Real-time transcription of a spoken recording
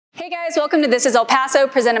Hey guys, welcome to This is El Paso,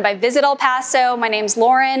 presented by Visit El Paso. My name's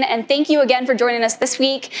Lauren, and thank you again for joining us this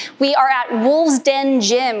week. We are at Wolves Den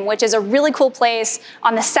Gym, which is a really cool place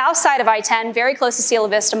on the south side of I-10, very close to Cielo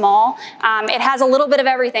Vista Mall. It has a little bit of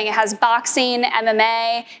everything. It has boxing,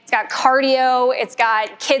 MMA, it's got cardio, it's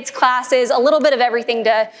got kids classes, a little bit of everything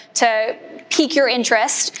to pique your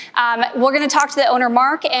interest. We're gonna talk to the owner,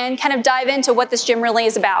 Mark, and kind of dive into what this gym really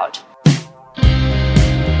is about.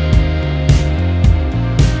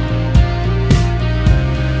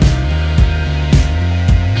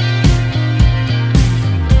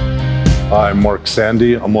 I'm Mark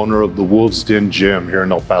Sandy. I'm owner of the Wolves Den Gym here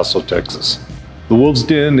in El Paso, Texas. The Wolves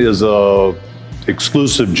Den is a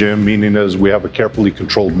exclusive gym, meaning as we have a carefully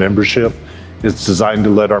controlled membership. It's designed to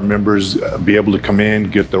let our members be able to come in,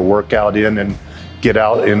 get their workout in, and get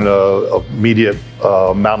out in an immediate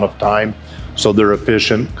amount of time. So they're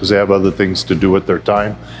efficient because they have other things to do with their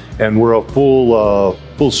time. And we're a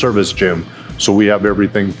full service gym. So we have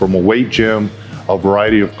everything from a weight gym, a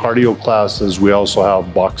variety of cardio classes. We also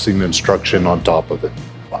have boxing instruction on top of it.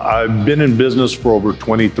 I've been in business for over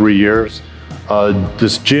 23 years.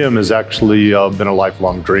 This gym has actually been a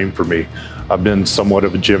lifelong dream for me. I've been somewhat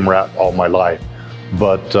of a gym rat all my life.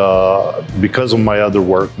 But because of my other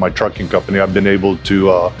work, my trucking company, I've been able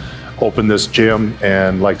to open this gym.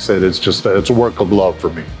 And like I said, it's a work of love for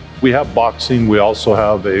me. We have boxing. We also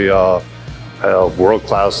have a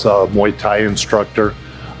world-class Muay Thai instructor.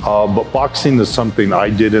 But boxing is something I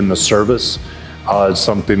did in the service. It's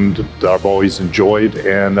something that I've always enjoyed,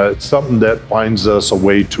 and it's something that finds us a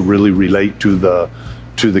way to really relate to the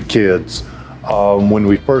kids. When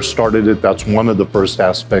we first started it, that's one of the first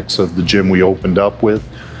aspects of the gym we opened up with.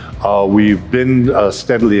 We've been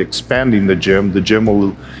steadily expanding the gym. The gym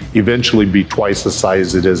will eventually be twice the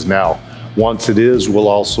size it is now. Once it is, we'll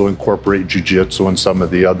also incorporate jiu-jitsu and some of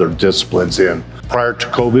the other disciplines in. Prior to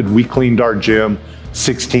COVID, we cleaned our gym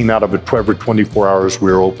 16 out of every 24 hours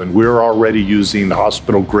we were open. We were already using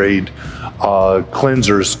hospital-grade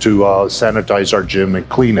cleansers to sanitize our gym and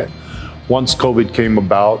clean it. Once COVID came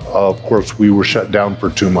about, of course, we were shut down for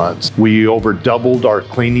 2 months. We over doubled our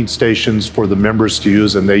cleaning stations for the members to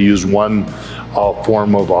use, and they use one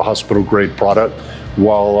form of a hospital-grade product,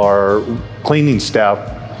 while our cleaning staff,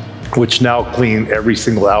 which now clean every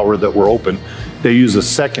single hour that we're open, they use a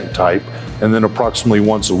second type. And then approximately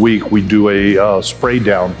once a week, we do a spray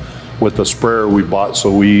down with a sprayer we bought. So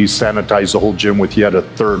we sanitize the whole gym with yet a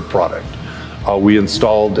third product. We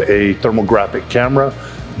installed a thermographic camera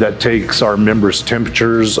that takes our members'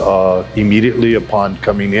 temperatures immediately upon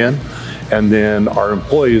coming in. And then our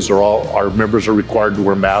members are required to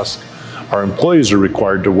wear masks. Our employees are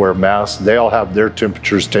required to wear masks. They all have their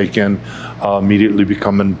temperatures taken immediately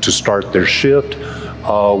coming to start their shift.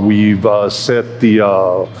 We've set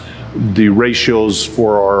the ratios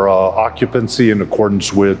for our occupancy in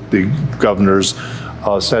accordance with the governor's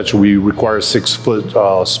statute. We require 6-foot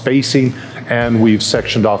spacing, and we've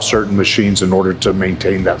sectioned off certain machines in order to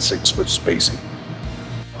maintain that 6-foot spacing.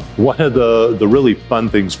 One of the really fun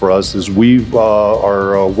things for us is we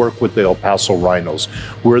work with the El Paso Rhinos.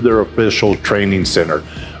 We're their official training center.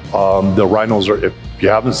 The Rhinos are, if you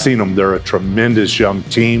haven't seen them, they're a tremendous young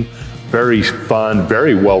team. Very fun,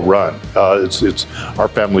 very well run. Our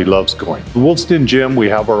family loves going. The Wolves Den Gym, we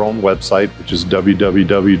have our own website, which is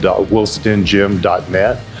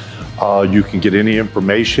www.wolvesdengym.net. You can get any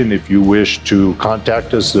information. If you wish to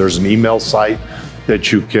contact us, there's an email site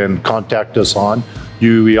that you can contact us on.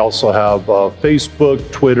 We also have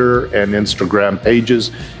Facebook, Twitter, and Instagram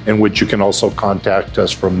pages in which you can also contact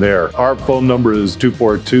us from there. Our phone number is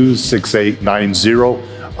 242-6890.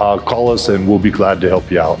 Call us and we'll be glad to help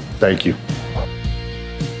you out. Thank you.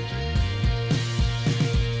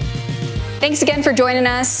 Thanks again for joining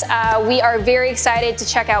us. We are very excited to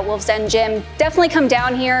check out Wolves Den Gym. Definitely come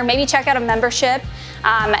down here, maybe check out a membership.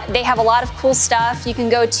 They have a lot of cool stuff. You can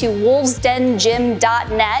go to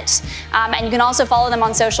wolvesdengym.net, and you can also follow them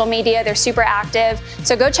on social media. They're super active.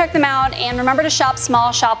 So go check them out, and remember to shop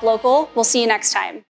small, shop local. We'll see you next time.